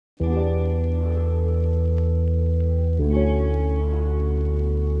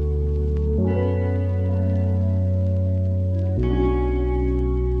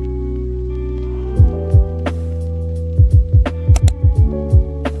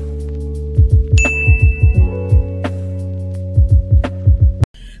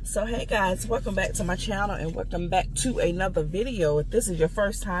So hey guys, welcome back to my channel and welcome back to another video. If this is your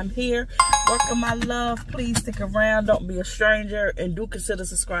first time here, welcome my love. Please stick around, don't be a stranger, and do consider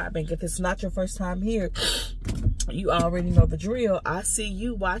subscribing. If it's not your first time here, you already know the drill. I see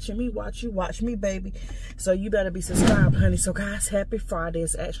you watching me, watch me, baby. So you better be subscribed, honey. So guys, happy Friday.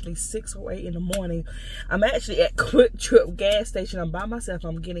 It's actually 6:08 in the morning. I'm actually at Quick Trip gas station. I'm by myself.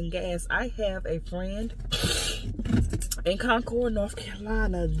 I'm getting gas. I have a friend in Concord, North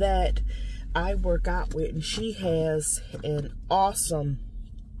Carolina that I work out with, and she has an awesome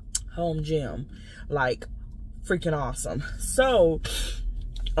home gym, like freaking awesome. So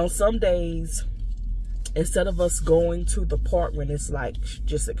on some days, instead of us going to the park when it's like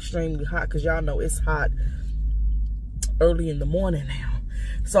just extremely hot, because y'all know it's hot early in the morning now,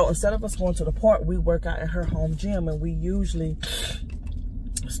 so instead of us going to the park, we work out at her home gym, and we usually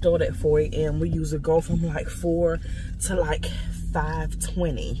start at 4 a.m. We usually go from like 4 to like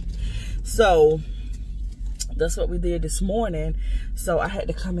 5:20. So that's what we did this morning. So I had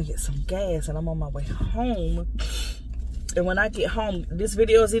to come and get some gas, and I'm on my way home. And when I get home, this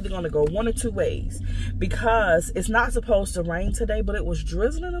video is either going to go one or two ways, because it's not supposed to rain today, but it was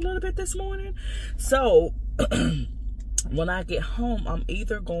drizzling a little bit this morning. So when I get home, I'm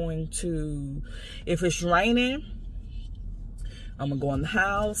either going to, if it's raining, I'm going to go in the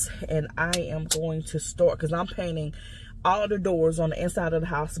house, and I am going to start, because I'm painting all the doors on the inside of the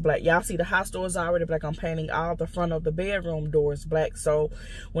house black. Y'all see the house doors already black. I'm painting all the front of the bedroom doors black. So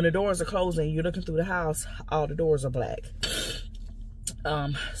when the doors are closing, you're looking through the house, all the doors are black.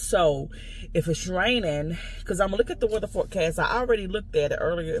 So if it's raining, because I'm gonna look at the weather forecast, I already looked at it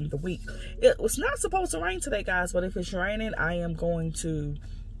earlier in the week. It was not supposed to rain today, guys, but if it's raining, I am going to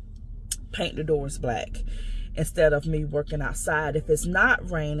paint the doors black instead of me working outside. If it's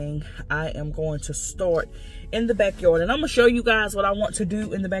not raining, I am going to start in the backyard, and I'm gonna show you guys what I want to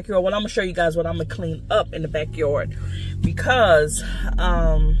do in the backyard. Well, I'm gonna show you guys what I'm gonna clean up in the backyard, because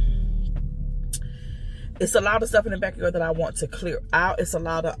it's a lot of stuff in the backyard that I want to clear out. It's a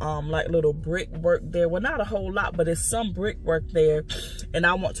lot of like little brick work there. Well, not a whole lot, but it's some brick work there, and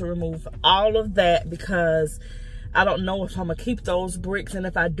I want to remove all of that, because I don't know if I'm gonna keep those bricks, and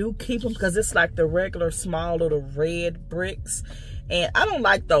if I do keep them, because it's like the regular small little red bricks, and I don't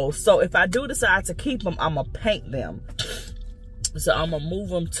like those. So if I do decide to keep them, I'm gonna paint them. So I'm gonna move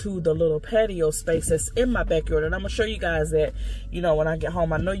them to the little patio space that's in my backyard, and I'm gonna show you guys that, you know, when I get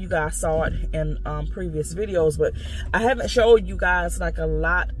home. I know you guys saw it in previous videos, but I haven't showed you guys like a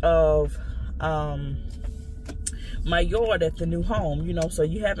lot of my yard at the new home, you know, so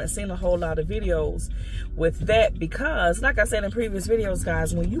you haven't seen a whole lot of videos with that, because like I said in previous videos,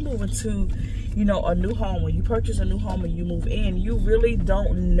 guys, when you move into, you know, a new home, when you purchase a new home and you move in, you really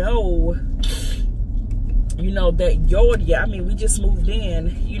don't know, you know, that yard yet. I mean, we just moved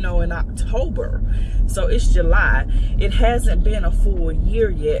in, you know, in October, so it's July. It hasn't been a full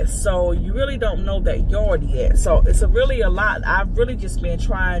year yet, so you really don't know that yard yet. So it's really a lot. I've really just been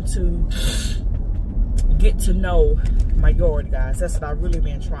trying to get to know my yard, guys. That's what I've really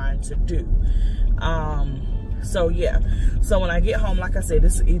been trying to do. So yeah, so when I get home, like I said,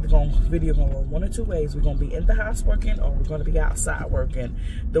 this is either video gonna go one or two ways. We're gonna be in the house working, or we're gonna be outside working.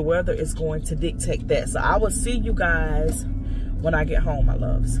 The weather is going to dictate that. So I will see you guys when I get home, my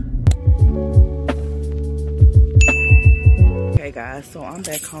loves. Okay guys, so I'm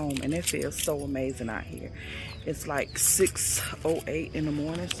back home, and it feels so amazing out here. It's like 6:08 in the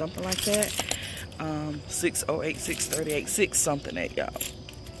morning, something like that. 6:08, 6:38, 6 something at y'all.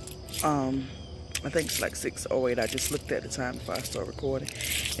 I think it's like 6:08. I just looked at the time before I start recording,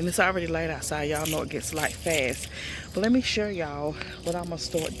 and it's already light outside. Y'all know it gets light fast. But let me show y'all what I'm gonna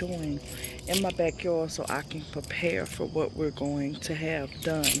start doing in my backyard, so I can prepare for what we're going to have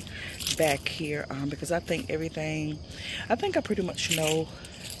done back here, because I think I pretty much know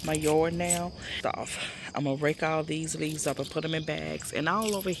my yard now. I'm gonna rake all these leaves up and put them in bags, and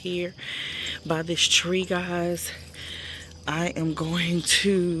all over here by this tree, guys, I am going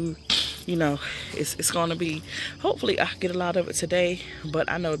to, you know, it's gonna be, hopefully I get a lot of it today,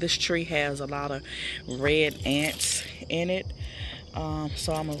 but I know this tree has a lot of red ants in it.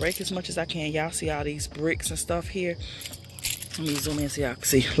 So I'm gonna rake as much as I can. Y'all see all these bricks and stuff here? Let me zoom in so y'all can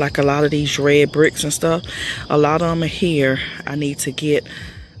see, like a lot of these red bricks and stuff, a lot of them are here. I need to get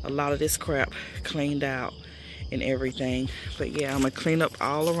a lot of this crap cleaned out and everything. But yeah, I'm gonna clean up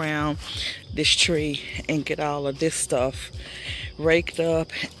all around this tree and get all of this stuff raked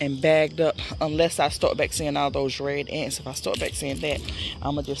up and bagged up, unless I start back seeing all those red ants. If I start back seeing that,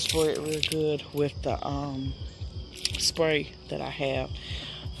 I'm gonna just spray it real good with the spray that I have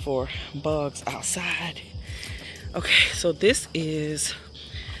for bugs outside. Okay, so this is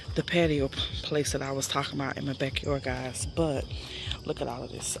the patio place that I was talking about in my backyard, guys. But look at all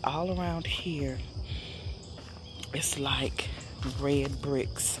of this. All around here, it's like red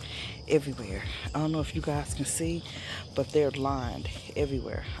bricks everywhere. I don't know if you guys can see, but they're lined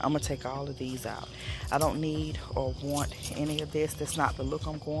everywhere. I'm gonna take all of these out. I don't need or want any of this. That's not the look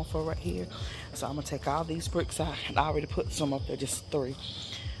I'm going for right here. So I'm gonna take all these bricks out, and I already put some up there, just 3.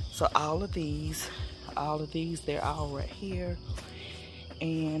 So all of these, they're all right here.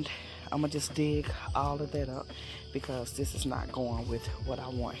 And I'm gonna just dig all of that up because this is not going with what I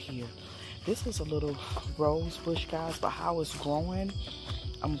want here. This is a little rose bush, guys, but how it's growing,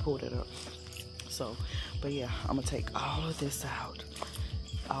 I'm gonna pull it up. So, but yeah, I'm gonna take all of this out.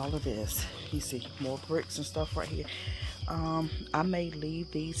 All of this. You see more bricks and stuff right here. I may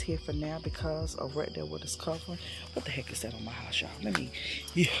leave these here for now because of right there what it's covering. What the heck is that on my house, y'all? Let me,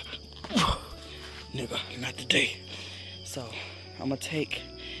 yeah. Nigga, not today. So, I'm gonna take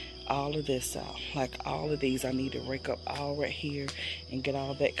all of this out. Like all of these, I need to rake up all right here and get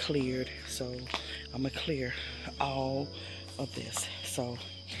all that cleared. So I'm gonna clear all of this. So,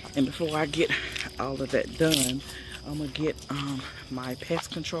 and before I get all of that done, I'm gonna get my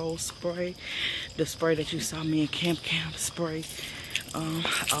pest control spray, the spray that you saw me in Camp spray,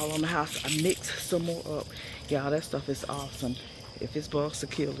 all on the house. I mixed some more up. Y'all, that stuff is awesome. If it's bugs to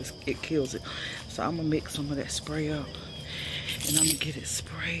kill, it kills it. So I'm gonna mix some of that spray up, and I'm gonna get it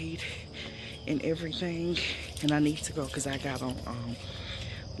sprayed and everything. And I need to go because I got on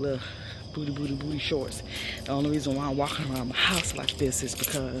little booty shorts. The only reason why I'm walking around my house like this is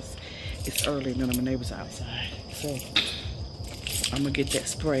because it's early and none of my neighbors are outside. So I'm gonna get that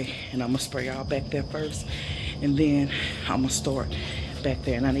spray, and I'm gonna spray all back there first, and then I'm gonna start back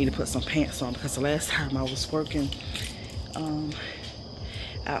there. And I need to put some pants on because the last time I was working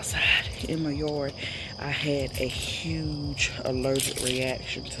outside in my yard, I had a huge allergic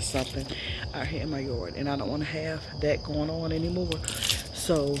reaction to something out here in my yard, and I don't want to have that going on anymore.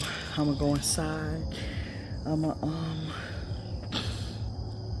 So I'm gonna go inside. I'm gonna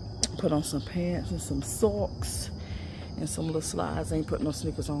put on some pants and some socks and some little slides. I ain't putting no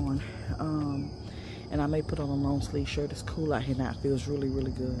sneakers on. And I may put on a long sleeve shirt. It's cool out here now. It feels really,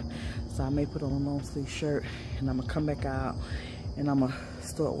 really good. So I may put on a long sleeve shirt, and I'm gonna come back out and I'm gonna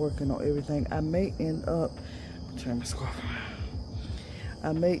start working on everything. I may end up, turn my scarf around.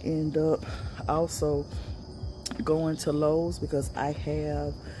 I may end up also going to Lowe's because I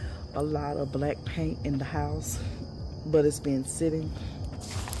have a lot of black paint in the house, but it's been sitting.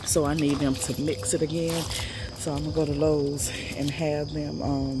 So I need them to mix it again. So I'm gonna go to Lowe's and have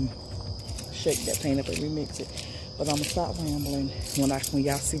them shake that paint up and remix it. But I'm gonna stop rambling. When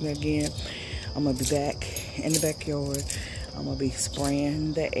y'all see me again, I'm gonna be back in the backyard. I'm gonna be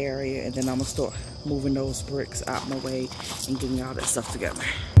spraying that area, and then I'm gonna start moving those bricks out my way and getting all that stuff together.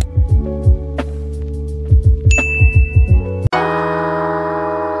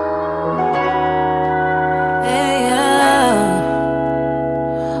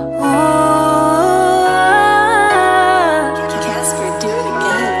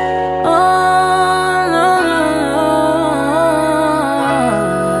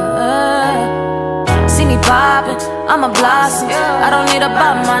 I'm a blossom. I don't need a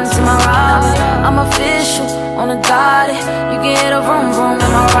Batman to my Robin. I'm official on a Gotti. You can hit a vroom vroom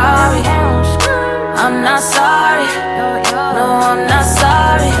in my Rari. I'm not sorry. No, I'm not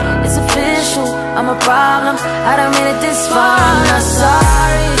sorry. It's official. I'm a problem. I done made it this far. I'm not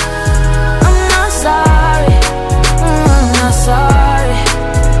sorry. I'm not sorry. I'm not sorry.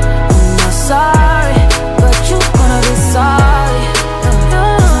 I'm not sorry. But you gonna be sorry. I'm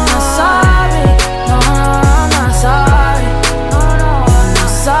not sorry. No, I'm not sorry. No, I'm not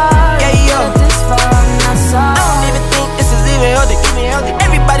sorry. Yeah, yo. This far, I'm not sorry. I don't even think this is even healthy.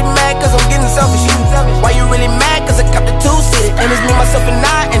 Everybody mad cause I'm getting selfish. Why you really mad? Cause I copped a 2-seater. And it's me, myself, and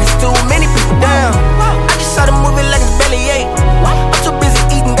I, and it's too many people down. I just saw the movie like it's belly ache. I'm too busy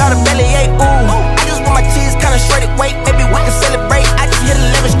eating, got a belly ache. Ooh, I just want my cheese kinda straight. Wait, maybe we can celebrate. I just hit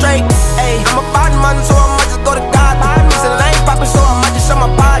 11 straight. Ayy, I'm a bad man, so I might just go to God. Said I ain't poppin', so I might just show my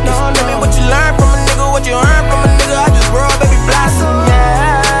pockets. Tell me what you learn from a nigga, what you earn from a nigga. I just grow up, baby, blossom,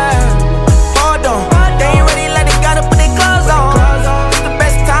 yeah. Hold on, they ain't ready like they gotta put their clothes on. It's the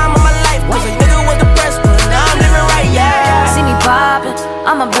best time of my life, cause a nigga was depressed, but now I'm living right, yeah. See me poppin',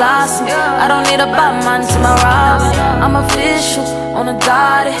 I'm a blossom. I don't need a Batman to my Robin. I'm official on a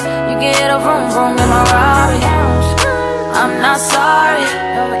Gotti. You can hit a vroom vroom in my Rari. I'm not sorry.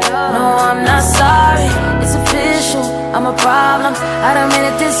 No, I'm not sorry. It's official. I'm a problem. I done made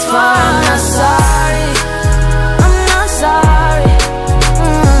it this far. I'm not sorry. I'm not sorry.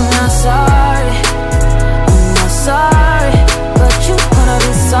 I'm not sorry. I'm not sorry. But you gonna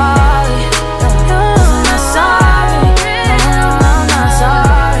be sorry.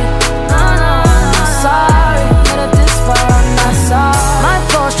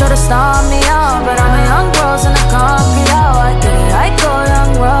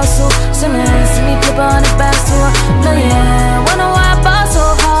 No, yeah, wonder why I ball so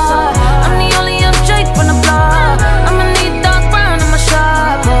hard. I'm the only MJ from the block. I'ma need dark brown in my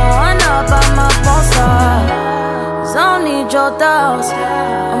shop. Going up, I'm up on star. 'Cause I don't need your doubts.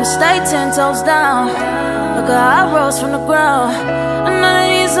 I'ma stay 10 toes down. Look how I rose from the ground. And none of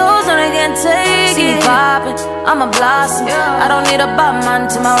these hoes know they can't take it. Poppin', I'm a blossom. I don't need a Batman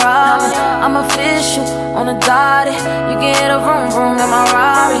to my Robin. I'm official on a dotted. You can hit a vroom vroom in my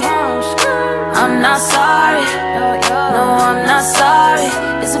Rari. I'm not sorry. No, I'm not sorry.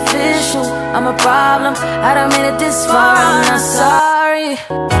 It's official. I'm a problem. I done made it this far. I'm not sorry.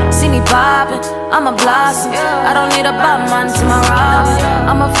 See me poppin', I'm a blossom. I don't need a Batman to my Robin.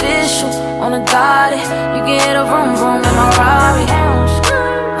 I'm official on a dotted. You can hit a vroom vroom in my Rari.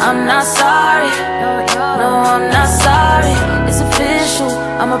 I'm not sorry. No, I'm not sorry. It's official.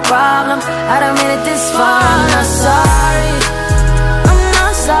 I'm a problem. I done made it this far. I'm not sorry. I'm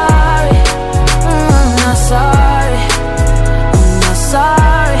not sorry. I'm not sorry. I'm not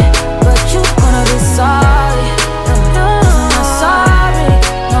sorry. But you gonna be sorry. I'm not sorry.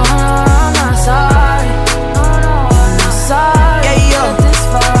 No, I'm not sorry. No, I'm not sorry. Yeah, yo. This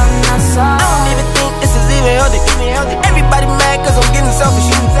far, I'm not sorry. I don't even think this is even healthy. Everybody mad cause I'm getting selfish.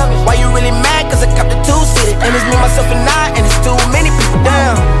 Why you really mad? Cause I copped the two-seater. And it's me, myself, and I, and it's too many people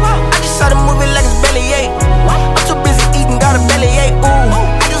down. I just saw the movie like it's belly ache. I'm too busy eating, got a belly ache. Ooh,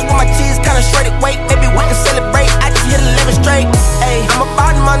 I just want my cheese kinda straight. Wait, maybe we can celebrate. I just hit 11 straight. Ay, I'm a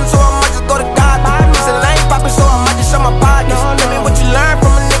body man, so I might just go to God. It's a lane poppin', so I might just show my pockets. Tell me what you learned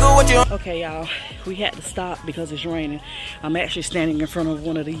from a nigga, what you. Okay, y'all, we had to stop because it's raining. I'm actually standing in front of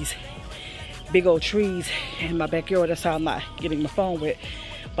one of these big old trees in my backyard. That's how I'm not getting my phone wet.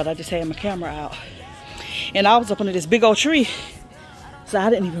 But I just had my camera out. And I was up under this big old tree. So I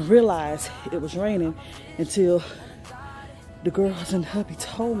didn't even realize it was raining until the girls and the hubby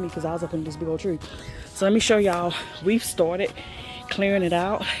told me, because I was up under this big old tree. So let me show y'all. We've started clearing it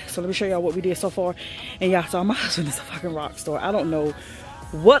out. So let me show y'all what we did so far. And y'all saw my husband is a fucking rock star. I don't know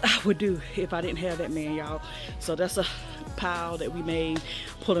what I would do if I didn't have that man, y'all. So that's a pile that we made,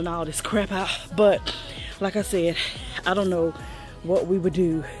 pulling all this crap out. But like I said, I don't know what we would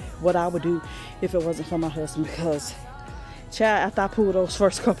do, what I would do if it wasn't for my husband. Because child, after I pulled those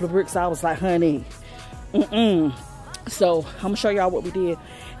first couple of bricks, I was like, honey, So I'm gonna show y'all what we did,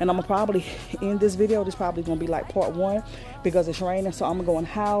 and I'm gonna probably end this video. This probably gonna be like part 1 because it's raining. So I'm gonna go in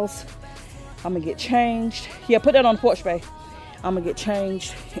the house, I'm gonna get changed. Yeah, put that on the porch, babe. I'm gonna get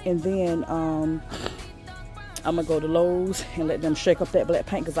changed, and then I'm gonna go to Lowe's and let them shake up that black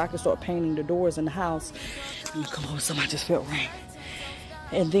paint, because I can start painting the doors in the house. Come on, somebody just felt rain.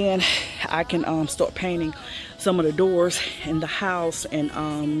 And then I can start painting some of the doors in the house,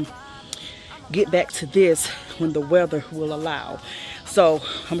 and get back to this when the weather will allow. So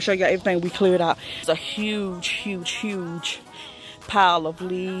I'm gonna show you everything we cleared out. It's a huge pile of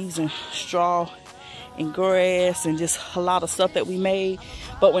leaves and straw and grass and just a lot of stuff that we made.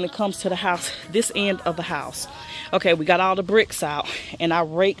 But when it comes to the house, this end of the house, okay, we got all the bricks out, and I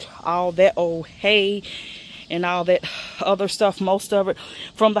raked all that old hay and all that other stuff, most of it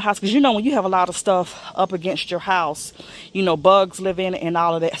from the house, because you know when you have a lot of stuff up against your house, you know, bugs live in it and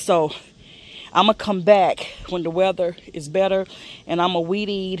all of that. So I'm gonna come back when the weather is better, and I'm gonna weed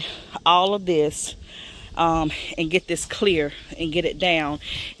eat all of this and get this clear and get it down,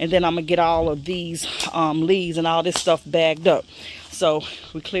 and then I'm gonna get all of these leaves and all this stuff bagged up. So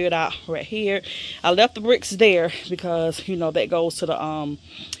we cleared out right here. I left the bricks there because, you know, that goes to the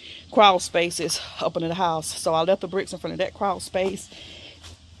crawl spaces up in the house. So I left the bricks in front of that crawl space,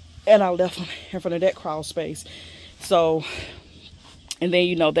 and I left them in front of that crawl space. So, and then,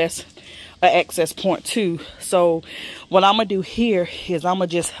 you know, that's an access point too. So what I'm gonna do here is I'm gonna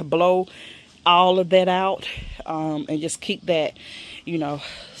just blow all of that out and just keep that, you know.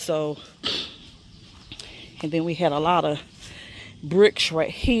 So, and then we had a lot of bricks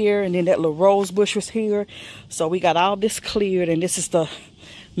right here, and then that little rose bush was here. So we got all this cleared, and this is the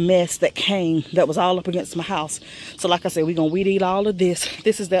mess that came, that was all up against my house. So like I said, we're gonna weed eat all of this.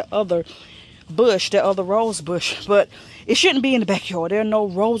 This is that other bush, that other rose bush, but it shouldn't be in the backyard. There are no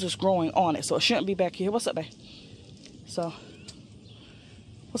roses growing on it, so it shouldn't be back here. What's up, babe? So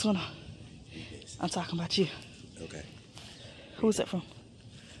what's going on? I'm talking about you. Okay. Who's that from?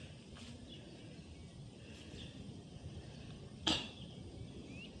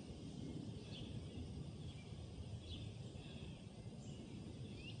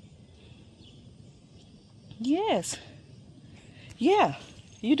 Yes. Yeah,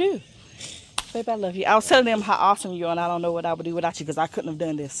 you do. Babe, I love you. I was telling them how awesome you are, and I don't know what I would do without you, because I couldn't have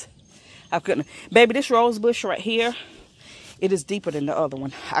done this. I couldn't. Baby, this rose bush right here it is deeper than the other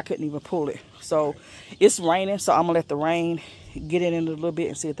one. I couldn't even pull it. So it's raining, so I'm gonna let the rain get in a little bit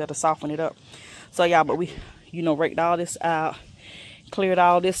and see if that'll soften it up. So yeah, but we, you know, raked all this out, cleared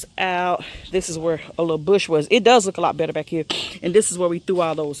all this out. This is where a little bush was. It does look a lot better back here. And this is where we threw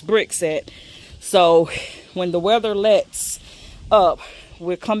all those bricks at. So when the weather lets up,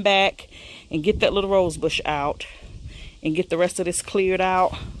 we'll come back and get that little rose bush out and get the rest of this cleared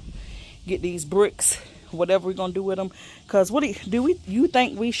out. Get these bricks, whatever we're gonna do with them. Cause what you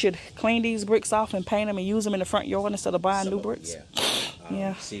think we should clean these bricks off and paint them and use them in the front yard instead of buying new bricks?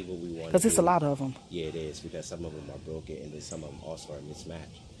 Yeah. See what we want. Because it's a lot of them. Yeah, it is, because some of them are broken and then some of them also are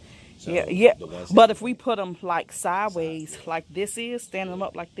mismatched. So yeah. But if we put them like sideways, like this is, standing them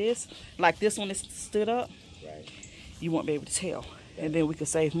up like this one is stood up, right, you won't be able to tell. Yeah. And then we could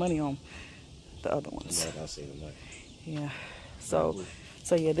save money on the other ones. Yeah, I'll save the money. Yeah.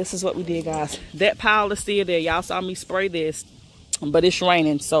 So yeah, this is what we did, guys. That pile is still there. Y'all saw me spray this, but it's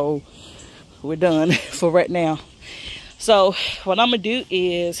raining, so we're done for right now. So what I'm gonna do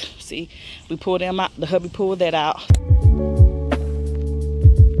is, see, we pull them out. The hubby pulled that out.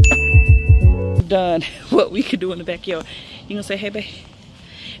 Done what we could do in the backyard. You gonna say, hey babe,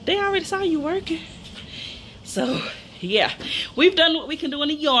 they already saw you working. So yeah, we've done what we can do in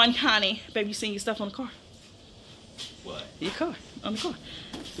the yard, honey. Babe, you seen your stuff on the car? What? Your car, on the car.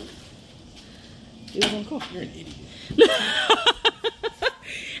 It was on the car. You're an idiot.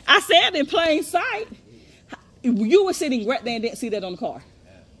 I said in plain sight. You were sitting right there and didn't see that on the car.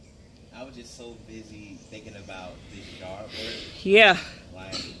 I was just so busy thinking about this yard work. Yeah.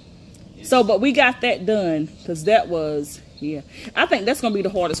 Like, so, but we got that done, because that was, yeah. I think that's going to be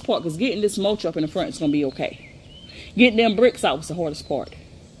the hardest part, because getting this mulch up in the front is going to be okay. Getting them bricks out was the hardest part.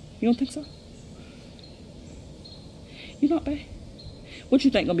 You don't think so? You not, babe? What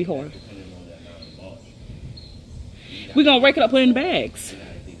you think going to be hard? We're going to rake it up, put it in bags.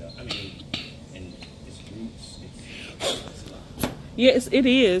 Yes, it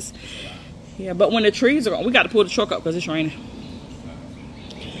is. Yeah, but when the trees are on, we got to pull the truck up because it's raining.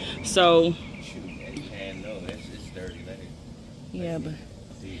 So. Yeah, but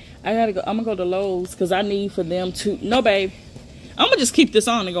I gotta go. I'm gonna go to Lowe's because I need for them to. No, babe. I'm gonna just keep this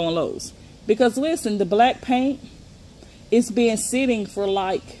on and go on Lowe's because listen, the black paint, it's been sitting for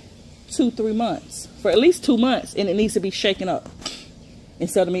like 2-3 months, for at least 2 months, and it needs to be shaken up.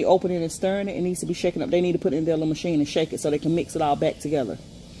 Instead of me opening and stirring it, it needs to be shaken up. They need to put it in their little machine and shake it so they can mix it all back together.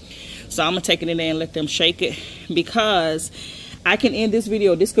 So I'm going to take it in there and let them shake it because I can end this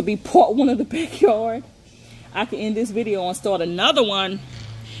video. This could be part 1 of the backyard. I can end this video and start another one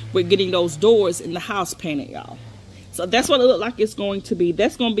with getting those doors in the house painted, y'all. So that's what it looked like it's going to be.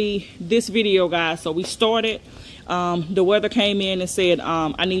 That's going to be this video, guys. So we started. The weather came in and said,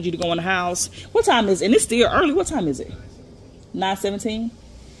 I need you to go in the house. What time is it? And it's still early. What time is it? 9:17.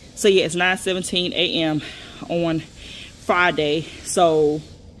 So yeah, it's 9:17 a.m. on Friday. So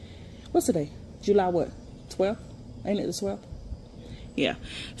what's today? July what? 12th? Ain't it the 12th? Yeah.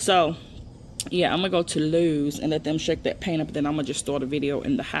 So yeah, I'm gonna go to Lowe's and let them shake that paint up. Then I'm gonna just start a video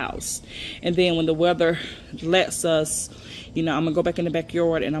in the house. And then when the weather lets us, you know, I'm gonna go back in the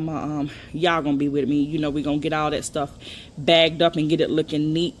backyard and I'm gonna y'all gonna be with me. You know, we're gonna get all that stuff bagged up and get it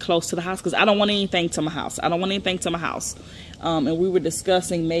looking neat close to the house, because I don't want anything to my house. I don't want anything to my house. And we were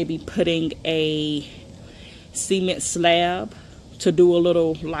discussing maybe putting a cement slab to do a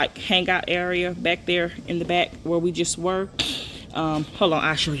little like hangout area back there in the back where we just were. Hold on,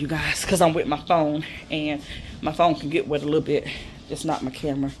 I'll show you guys because I'm with my phone and my phone can get wet a little bit. It's not my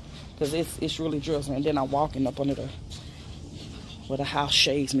camera because it's really drizzling. And then I'm walking up under where the house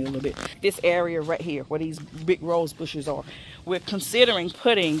shades me a little bit. This area right here where these big rose bushes are, we're considering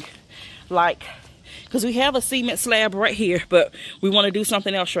putting like, because we have a cement slab right here, but we want to do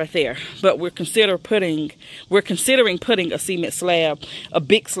something else right there. But we're considering putting a cement slab, a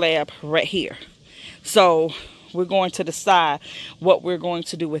big slab right here. So we're going to decide what we're going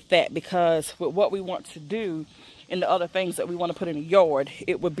to do with that, because with what we want to do and the other things that we want to put in the yard,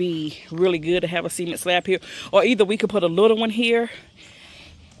 it would be really good to have a cement slab here. Or either we could put a little one here,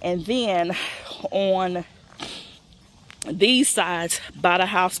 and then on these sides by the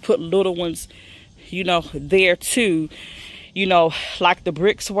house put little ones, you know, there too, you know, like the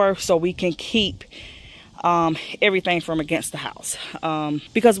bricks were, so we can keep everything from against the house,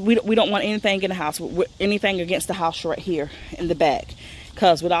 because we don't want anything in the house, anything against the house right here in the back,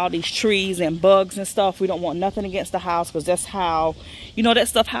 because with all these trees and bugs and stuff, we don't want nothing against the house, because that's how, you know, that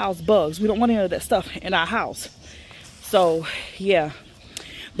stuff houses bugs. We don't want any of that stuff in our house. So yeah,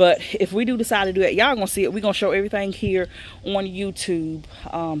 But if we do decide to do that, y'all gonna see it. We're gonna show everything here on YouTube,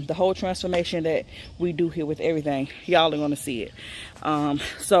 the whole transformation that we do here with everything. Y'all are gonna see it.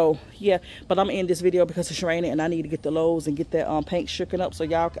 So yeah, but I'm in this video because it's raining and I need to get the lows and get that paint shooken up, so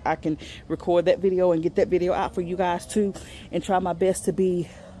I can record that video and get that video out for you guys too, and try my best to be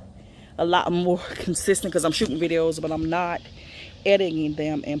a lot more consistent, because I'm shooting videos but I'm not editing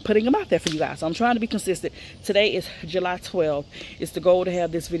them and putting them out there for you guys. So I'm trying to be consistent. Today is July 12th. It's the goal to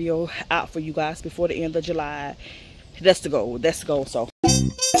have this video out for you guys before the end of July. That's the goal. That's the goal. So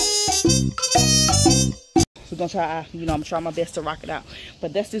we're gonna try, you know, I'm trying my best to rock it out.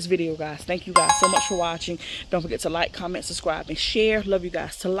 But that's this video, guys. Thank you guys so much for watching. Don't forget to like, comment, subscribe, and share. Love you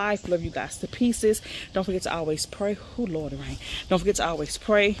guys to life. Love you guys to pieces. Don't forget to always pray. Oh Lord, it rain. Don't forget to always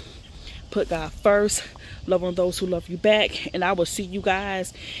pray. Put God first. Love on those who love you back. And I will see you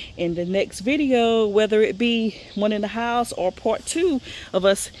guys in the next video, whether it be one in the house or part 2 of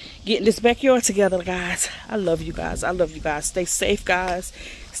us getting this backyard together, guys. I love you guys. I love you guys. Stay safe, guys.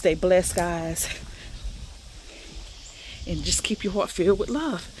 Stay blessed, guys. And just keep your heart filled with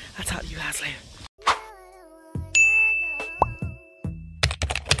love. I'll talk to you guys later.